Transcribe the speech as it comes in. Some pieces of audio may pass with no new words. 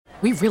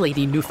We really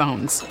need new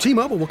phones.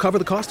 T-Mobile will cover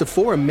the cost of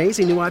 4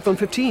 amazing new iPhone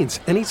 15s,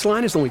 and each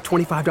line is only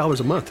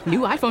 $25 a month. New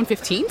iPhone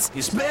 15s?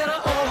 It's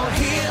better over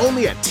here.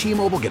 Only at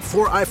T-Mobile, get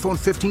 4 iPhone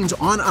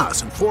 15s on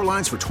us and 4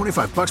 lines for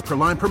 $25 per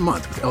line per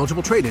month with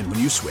eligible trade-in when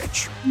you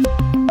switch.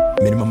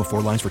 Minimum of 4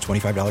 lines for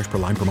 $25 per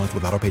line per month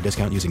with autopay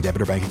discount using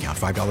debit or bank account.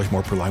 $5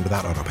 more per line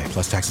without autopay,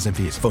 plus taxes and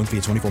fees. Phone fee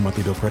at 24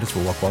 monthly bill credits for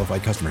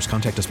well-qualified customers.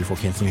 Contact us before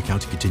canceling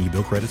account to continue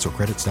bill credits or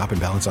credit stop and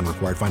balance on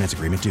required finance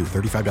agreement due.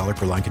 $35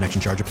 per line connection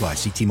charge applies.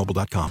 See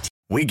T-Mobile.com.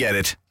 We get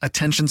it.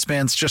 Attention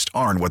spans just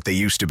aren't what they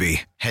used to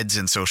be. Heads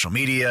in social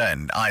media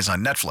and eyes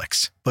on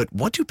Netflix. But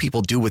what do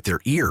people do with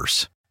their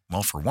ears?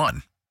 Well, for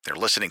one, they're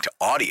listening to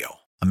audio.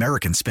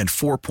 Americans spend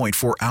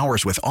 4.4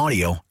 hours with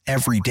audio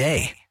every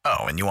day.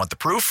 Oh, and you want the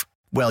proof?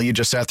 Well, you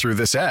just sat through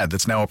this ad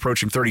that's now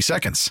approaching 30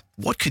 seconds.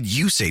 What could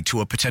you say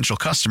to a potential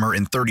customer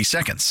in 30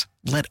 seconds?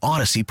 Let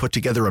Odyssey put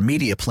together a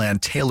media plan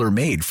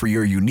tailor-made for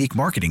your unique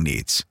marketing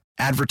needs.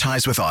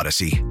 Advertise with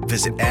Odyssey.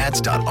 Visit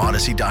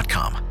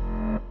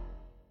ads.odyssey.com.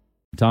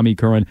 Tommy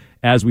Curran,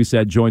 as we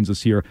said, joins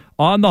us here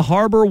on the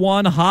Harbor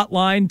One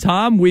hotline.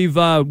 Tom, we've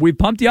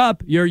pumped you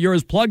up. You're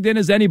as plugged in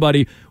as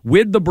anybody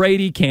with the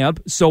Brady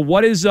camp. So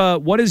what is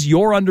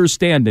your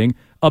understanding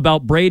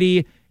about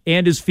Brady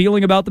and his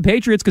feeling about the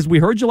Patriots? Because we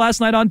heard you last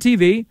night on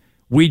TV.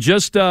 We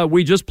just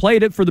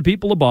played it for the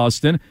people of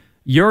Boston.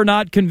 You're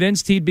not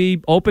convinced he'd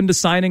be open to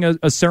signing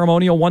a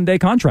ceremonial one-day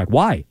contract.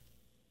 Why?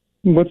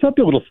 What's up,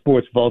 you little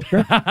sports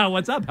vulture?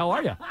 What's up? How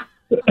are you?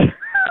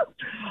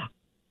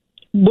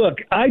 Look,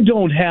 I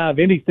don't have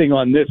anything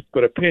on this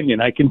but opinion.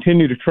 I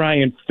continue to try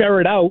and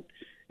ferret out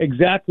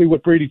exactly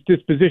what Brady's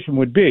disposition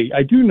would be.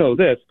 I do know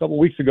this. A couple of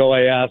weeks ago,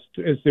 I asked,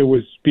 as there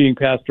was being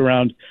passed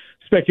around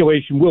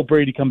speculation, will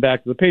Brady come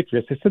back to the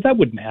Patriots? I said, that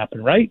wouldn't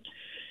happen, right?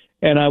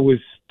 And I was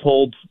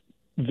told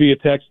via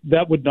text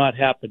that would not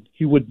happen.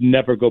 He would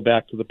never go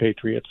back to the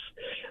Patriots.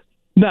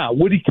 Now,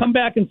 would he come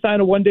back and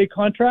sign a one-day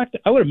contract?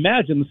 I would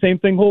imagine the same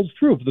thing holds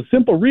true for the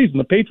simple reason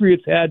the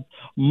Patriots had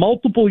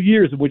multiple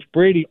years in which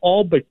Brady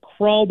all but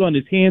crawled on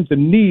his hands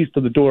and knees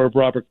to the door of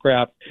Robert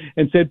Kraft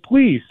and said,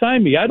 please,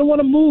 sign me. I don't want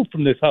to move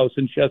from this house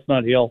in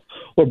Chestnut Hill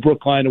or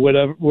Brookline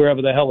or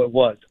wherever the hell it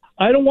was.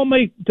 I don't want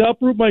to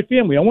uproot my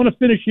family. I want to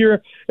finish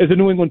here as a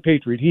New England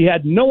Patriot. He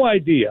had no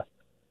idea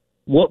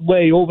what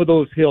lay over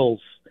those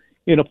hills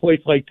in a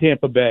place like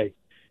Tampa Bay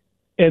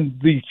and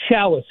the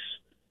chalice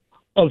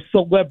of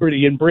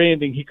celebrity and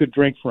branding he could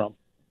drink from.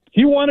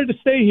 He wanted to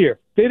stay here.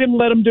 They didn't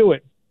let him do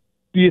it.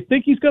 Do you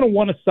think he's going to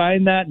want to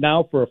sign that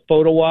now for a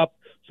photo op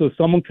so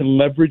someone can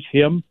leverage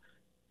him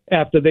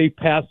after they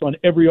passed on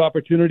every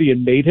opportunity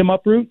and made him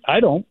uproot?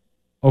 I don't.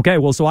 Okay,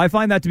 well, so I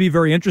find that to be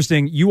very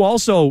interesting. You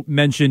also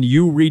mentioned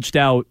you reached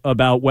out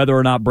about whether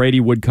or not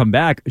Brady would come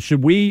back.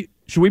 Should we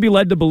be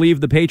led to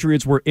believe the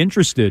Patriots were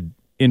interested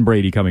in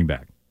Brady coming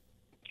back?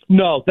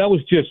 No, that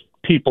was just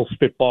people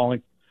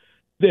spitballing,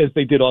 as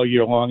they did all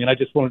year long, and I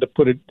just wanted to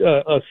put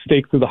a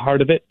stake through the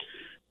heart of it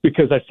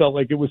because I felt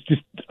like it was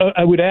just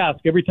I would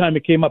ask every time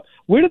it came up,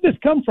 where did this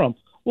come from?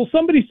 Well,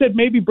 somebody said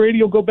maybe Brady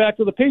will go back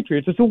to the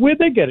Patriots. I said, where'd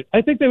they get it?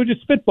 I think they were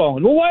just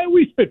spitballing. Well, why are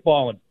we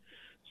spitballing?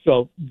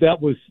 So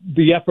that was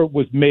the effort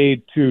was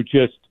made to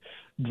just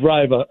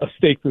drive a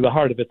stake through the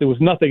heart of it. There was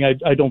nothing,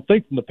 I don't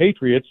think, from the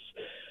Patriots.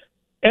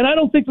 And I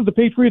don't think that the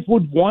Patriots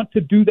would want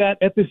to do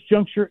that at this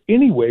juncture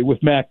anyway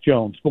with Mac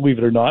Jones, believe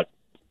it or not.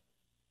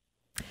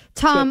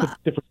 Tom,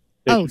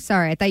 oh,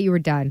 sorry. I thought you were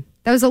done.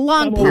 That was a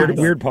long pause.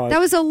 Weird pause. That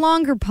was a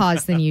longer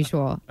pause than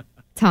usual,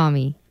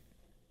 Tommy.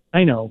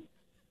 I know.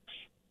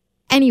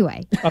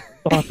 Anyway. I'm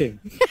talking.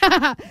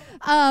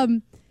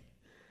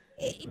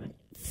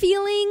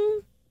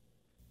 Feeling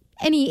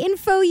any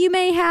info you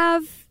may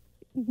have,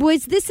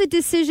 was this a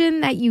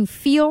decision that you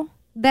feel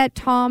that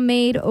Tom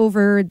made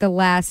over the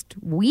last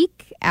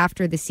week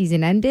after the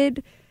season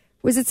ended?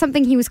 Was it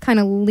something he was kind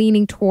of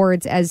leaning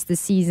towards as the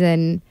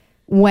season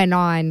went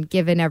on,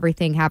 given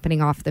everything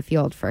happening off the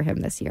field for him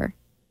this year?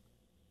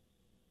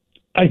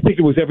 I think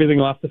it was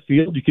everything off the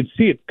field. You could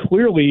see it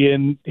clearly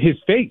in his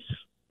face,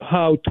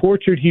 how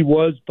tortured he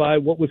was by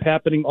what was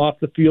happening off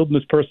the field in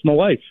his personal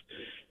life.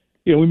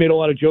 You know, we made a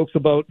lot of jokes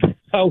about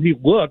how he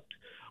looked,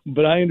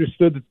 but I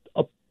understood that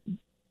a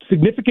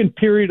significant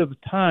period of the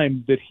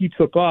time that he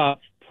took off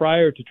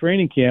prior to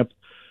training camp,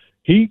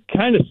 he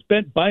kind of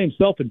spent by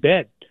himself in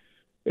bed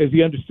as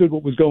he understood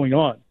what was going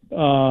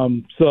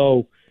on.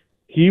 So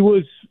he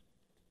was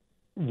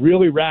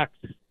really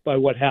racked by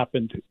what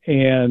happened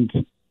and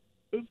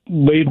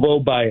laid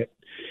low by it.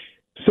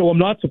 So I'm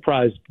not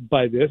surprised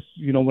by this.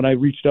 You know, when I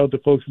reached out to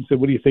folks and said,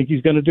 what do you think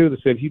he's going to do? They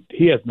said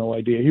he has no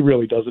idea. He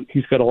really doesn't.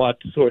 He's got a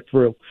lot to sort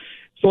through.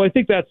 So I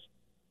think that's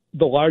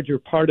the larger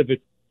part of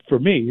it for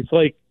me. It's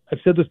like, I've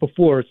said this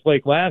before, it's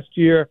like last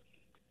year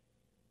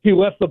he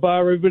left the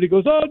bar, everybody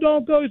goes, oh,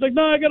 don't go. He's like,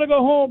 no, I got to go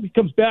home. He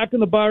comes back in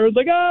the bar, it's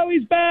like, oh,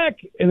 he's back.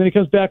 And then he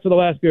comes back for the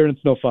last beer and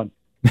it's no fun.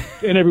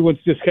 And everyone's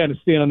just kind of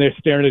standing there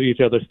staring at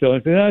each other still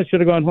and saying, I should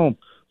have gone home.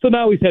 So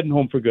now he's heading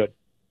home for good.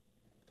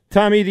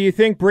 Tommy, do you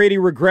think Brady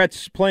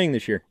regrets playing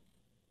this year?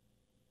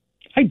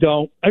 I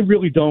don't. I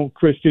really don't,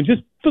 Christian,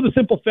 just for the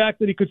simple fact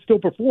that he could still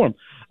perform.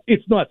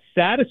 It's not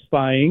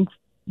satisfying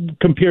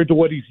compared to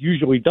what he's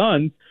usually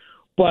done,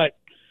 but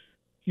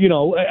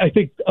I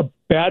think a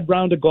bad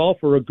round of golf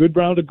or a good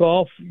round of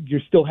golf,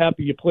 you're still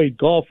happy you played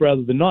golf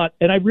rather than not.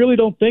 And I really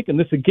don't think, and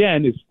this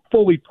again is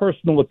fully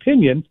personal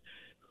opinion,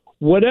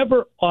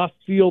 whatever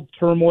off-field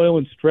turmoil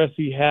and stress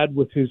he had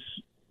with his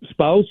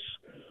spouse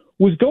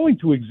was going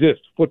to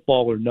exist,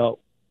 football or no.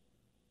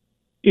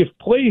 If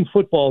playing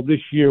football this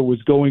year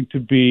was going to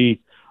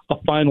be a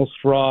final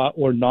straw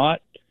or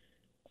not,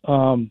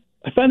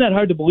 I find that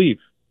hard to believe.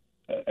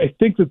 I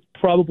think that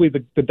probably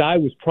the die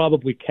was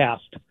probably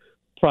cast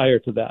prior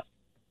to that.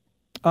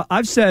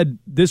 I've said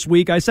this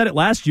week, I said it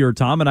last year,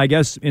 Tom, and I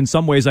guess in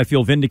some ways I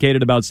feel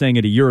vindicated about saying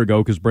it a year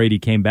ago because Brady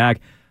came back.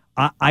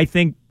 I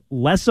think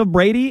less of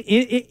Brady,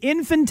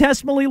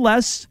 infinitesimally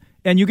less,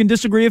 and you can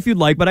disagree if you'd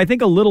like, but I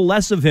think a little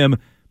less of him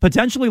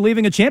potentially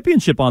leaving a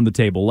championship on the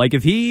table. Like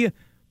if he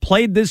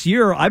played this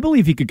year, I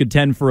believe he could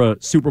contend for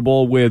a Super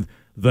Bowl with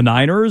the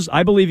Niners.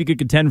 I believe he could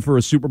contend for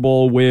a Super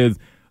Bowl with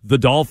the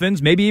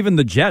Dolphins, maybe even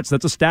the Jets.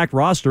 That's a stacked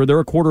roster. They're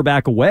a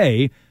quarterback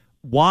away.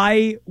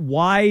 Why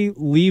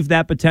leave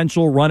that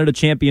potential run at a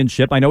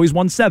championship? I know he's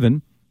won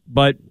 7,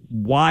 but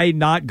why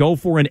not go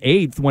for an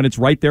 8th when it's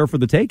right there for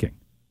the taking?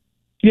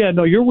 Yeah,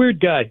 no, you're a weird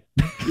guy.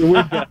 You're a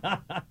weird guy.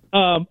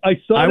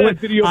 I saw that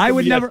video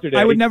from yesterday.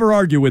 I would never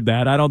argue with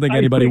that. I don't think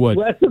anybody would.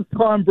 Less of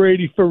Tom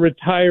Brady for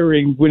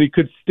retiring when he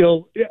could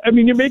still. I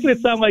mean, you're making it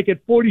sound like at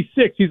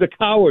 46 he's a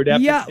coward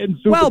after 10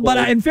 Super Bowls.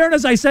 But in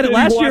fairness, I said it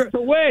last year.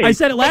 I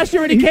said it last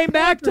year, and he came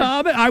back,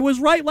 Tom. I was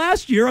right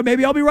last year.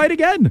 Maybe I'll be right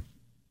again.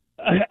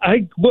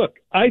 I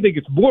think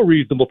it's more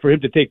reasonable for him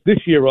to take this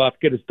year off,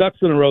 get his ducks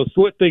in a row,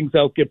 sort things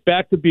out, get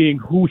back to being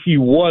who he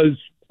was,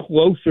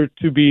 closer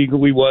to being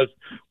who he was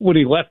when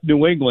he left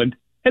New England,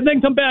 and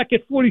then come back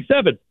at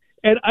 47.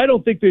 And I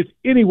don't think there's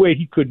any way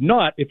he could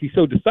not if he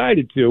so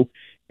decided to.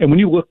 And when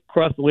you look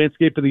across the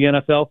landscape of the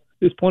NFL,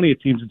 there's plenty of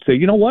teams that say,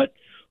 you know what,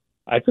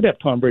 I could have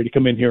Tom Brady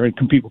come in here and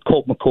compete with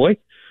Colt McCoy.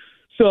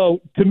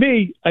 So to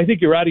me, I think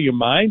you're out of your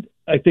mind.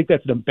 I think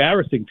that's an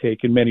embarrassing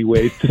take in many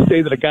ways to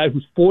say that a guy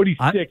who's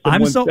 46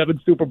 and won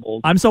 7 Super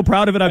Bowls. I'm so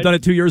proud of it. I've done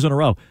it 2 years in a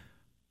row.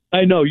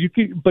 I know you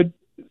can, but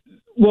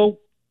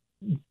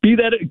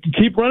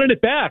keep running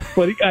it back.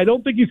 But I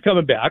don't think he's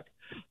coming back.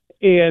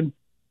 And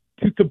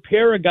to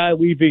compare a guy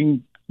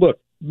leaving, look,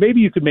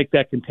 maybe you could make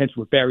that contention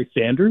with Barry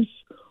Sanders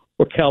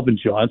or Calvin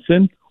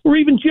Johnson or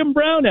even Jim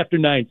Brown after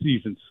 9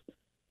 seasons.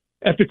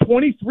 After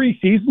 23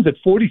 seasons at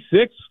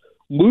 46.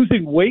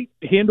 Losing weight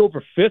hand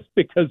over fist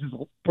because his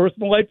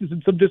personal life is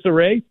in some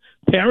disarray.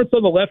 Parents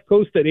on the left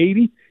coast at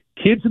 80.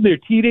 Kids in their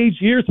teenage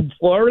years in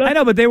Florida. I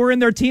know, but they were in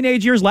their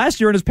teenage years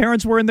last year, and his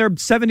parents were in their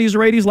 70s or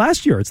 80s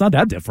last year. It's not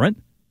that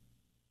different.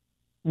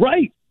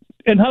 Right.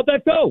 And how'd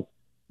that go?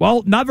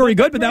 Well, not very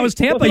good, but that was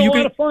Tampa. It wasn't a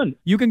lot of fun.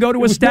 You can go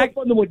to a stack.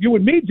 More fun than what you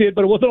and me did,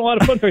 but it wasn't a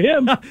lot of fun for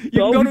him.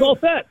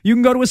 You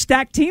can go to a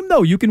stacked team,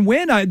 though. You can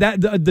win.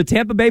 The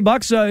Tampa Bay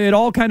Bucks, it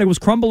all kind of was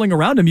crumbling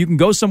around him. You can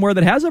go somewhere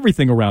that has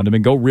everything around him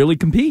and go really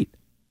compete.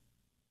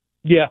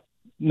 Yeah.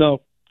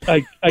 No,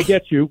 I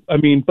get you. I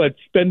mean, but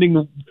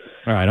All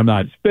right, I'm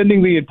not.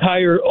 Spending the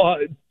entire,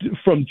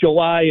 from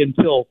July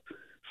until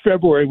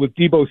February with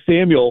Deebo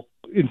Samuel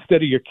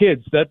instead of your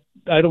kids, that,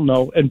 I don't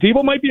know. And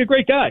Deebo might be a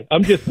great guy.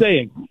 I'm just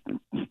saying.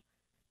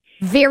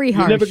 Very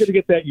harsh. You're never going to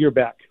get that year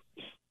back.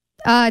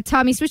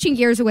 Tommy, switching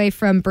gears away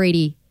from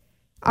Brady,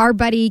 our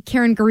buddy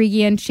Karen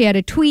Guregian, she had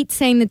a tweet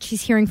saying that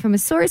she's hearing from a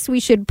source we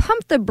should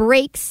pump the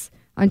brakes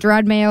on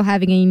Gerard Mayo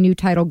having a new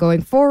title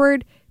going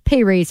forward.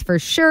 Pay raise for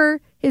sure.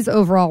 His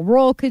overall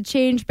role could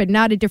change, but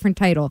not a different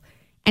title.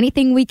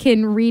 Anything we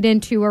can read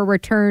into a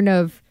return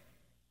of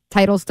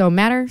titles don't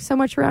matter so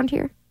much around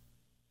here?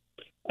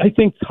 I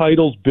think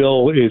titles,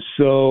 Bill, is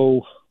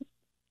so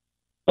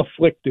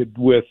afflicted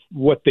with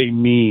what they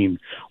mean,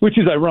 which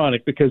is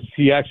ironic because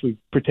he actually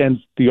pretends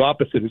the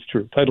opposite is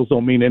true. Titles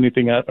don't mean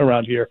anything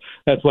around here.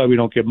 That's why we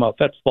don't give them out.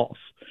 That's false.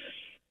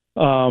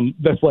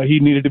 That's why he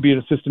needed to be an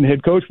assistant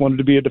head coach, wanted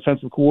to be a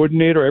defensive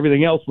coordinator,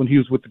 everything else when he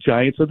was with the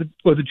Giants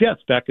or the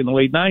Jets back in the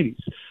late 90s.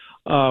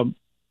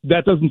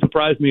 That doesn't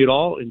surprise me at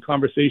all. In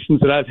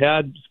conversations that I've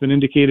had, it's been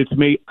indicated to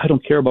me, I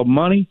don't care about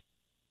money,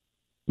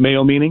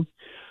 Mayo meaning.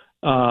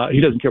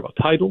 He doesn't care about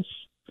titles.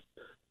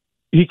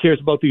 He cares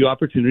about the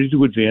opportunity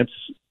to advance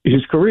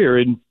his career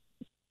in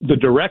the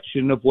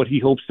direction of what he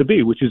hopes to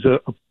be, which is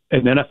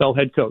an NFL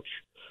head coach.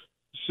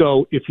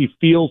 So if he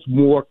feels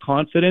more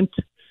confident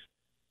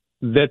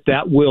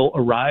that will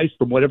arise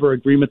from whatever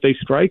agreement they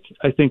strike,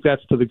 I think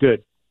that's to the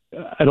good.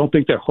 I don't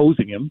think they're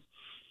hosing him.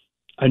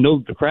 I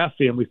know the Kraft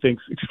family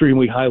thinks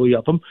extremely highly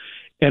of him.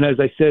 And as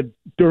I said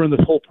during this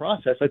whole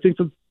process, I think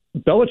that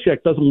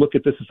Belichick doesn't look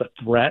at this as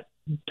a threat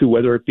to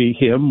whether it be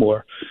him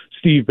or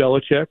Steve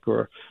Belichick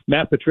or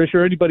Matt Patricia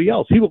or anybody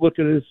else. He would look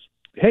at it as,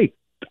 hey,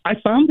 I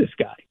found this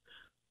guy.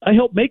 I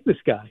helped make this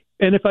guy.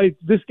 And if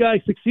this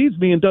guy succeeds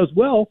me and does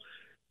well,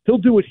 he'll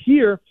do it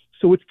here.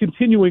 So it's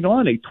continuing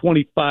on a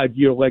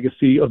 25-year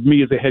legacy of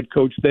me as a head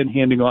coach, then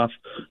handing off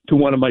to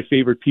one of my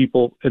favorite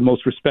people and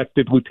most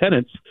respected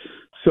lieutenants.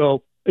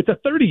 So it's a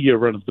 30-year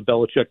run of the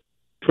Belichick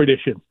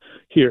tradition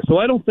here. So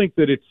I don't think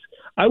that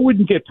I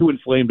wouldn't get too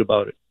inflamed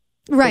about it.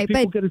 Right,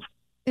 but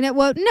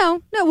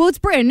it's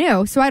brand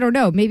new, so I don't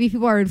know. Maybe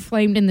people are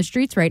inflamed in the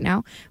streets right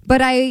now.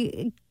 But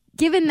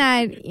given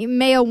that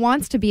Mayo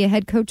wants to be a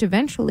head coach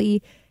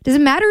eventually, does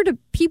it matter to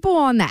people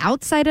on the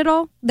outside at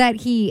all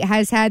that he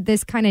has had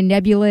this kind of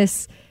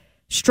nebulous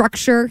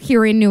structure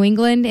here in New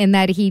England and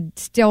that he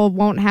still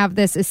won't have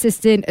this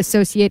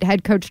associate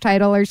head coach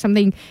title or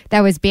something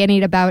that was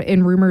bandied about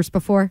in rumors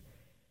before?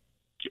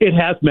 It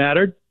has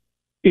mattered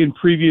in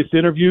previous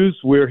interviews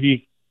where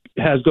he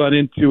has gone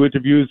into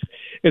interviews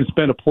and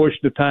spent a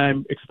portion of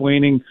time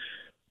explaining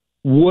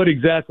what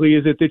exactly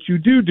is it that you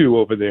do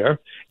over there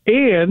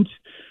and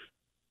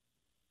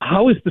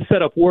how is the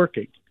setup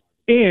working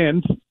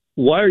and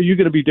why are you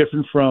going to be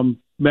different from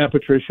Matt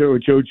Patricia or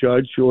Joe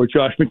Judge or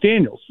Josh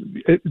McDaniels.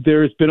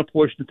 There has been a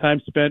portion of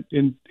time spent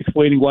in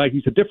explaining why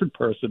he's a different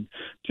person,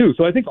 too.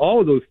 So I think all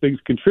of those things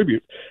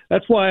contribute.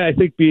 That's why I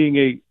think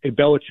being a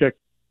Belichick,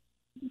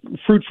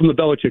 fruit from the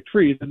Belichick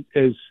tree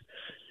is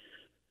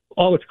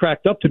all it's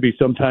cracked up to be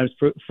sometimes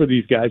for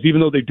these guys. Even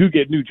though they do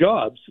get new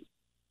jobs,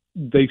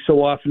 they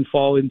so often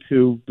fall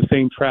into the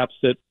same traps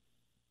that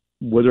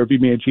whether it be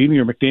Mangini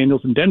or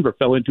McDaniels in Denver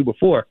fell into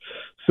before.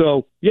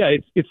 So, yeah,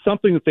 it's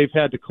something that they've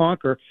had to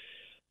conquer.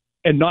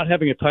 And not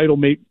having a title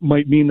might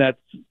mean that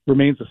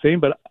remains the same,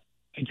 but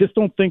I just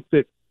don't think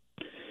that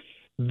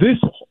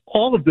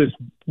all of this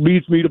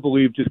leads me to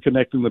believe, just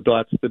connecting the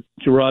dots, that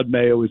Gerard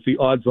Mayo is the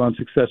odds-on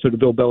successor to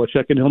Bill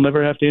Belichick, and he'll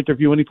never have to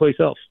interview anyplace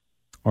else.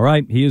 All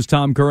right, he is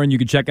Tom Curran. You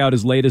can check out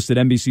his latest at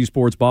NBC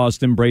Sports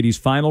Boston. Brady's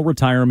final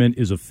retirement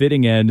is a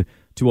fitting end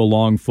to a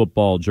long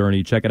football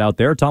journey. Check it out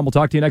there. Tom, we'll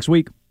talk to you next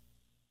week.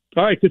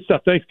 All right, good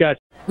stuff. Thanks, guys.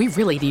 We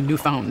really need new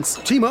phones.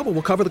 T-Mobile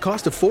will cover the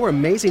cost of 4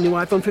 amazing new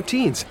iPhone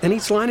 15s, and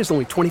each line is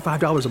only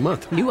 $25 a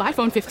month. New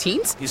iPhone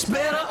 15s? It's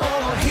better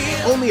over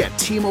here. Only at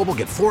T-Mobile,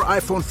 get 4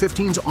 iPhone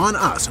 15s on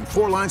us and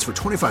 4 lines for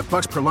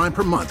 $25 per line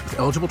per month with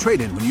eligible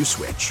trade-in when you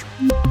switch.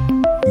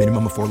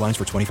 Minimum of 4 lines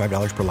for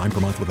 $25 per line per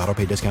month with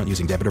autopay discount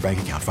using debit or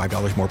bank account.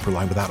 $5 more per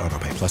line without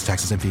autopay, plus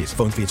taxes and fees.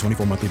 Phone fee at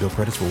 24 monthly bill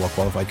credits for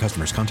well-qualified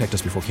customers. Contact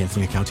us before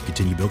canceling account to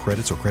continue bill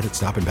credits or credit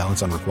stop and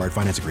balance on required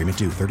finance agreement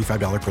due.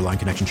 $35 per line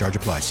connection charge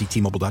applies. See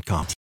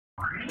T-Mobile.com.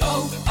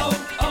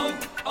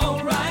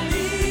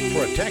 O'Reilly.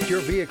 Protect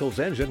your vehicle's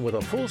engine with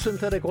a full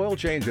synthetic oil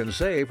change and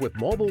save with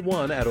Mobil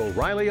 1 at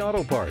O'Reilly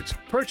Auto Parts.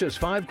 Purchase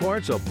 5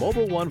 quarts of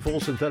Mobil 1 full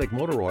synthetic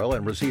motor oil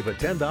and receive a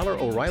 $10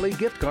 O'Reilly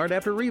gift card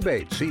after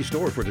rebate. See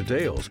store for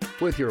details.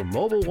 With your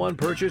Mobil 1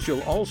 purchase,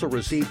 you'll also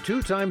receive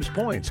 2 times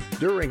points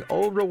during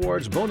O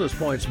Rewards Bonus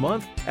Points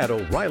Month at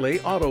O'Reilly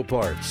Auto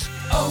Parts.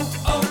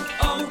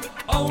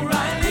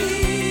 O'Reilly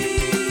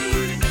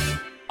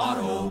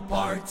Auto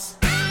Parts.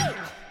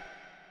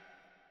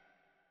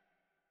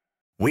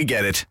 We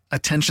get it.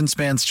 Attention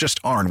spans just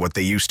aren't what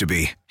they used to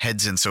be.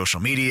 Heads in social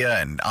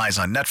media and eyes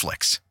on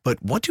Netflix.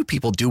 But what do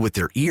people do with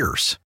their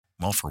ears?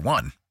 Well, for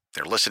one,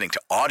 they're listening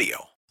to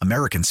audio.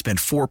 Americans spend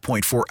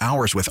 4.4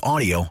 hours with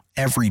audio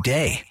every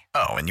day.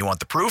 Oh, and you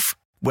want the proof?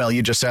 Well,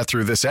 you just sat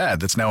through this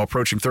ad that's now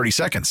approaching 30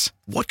 seconds.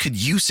 What could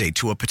you say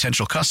to a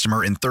potential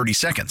customer in 30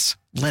 seconds?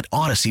 Let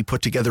Odyssey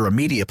put together a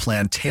media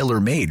plan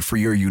tailor-made for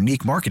your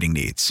unique marketing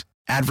needs.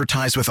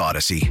 Advertise with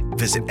Odyssey.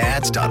 Visit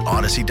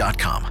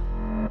ads.odyssey.com.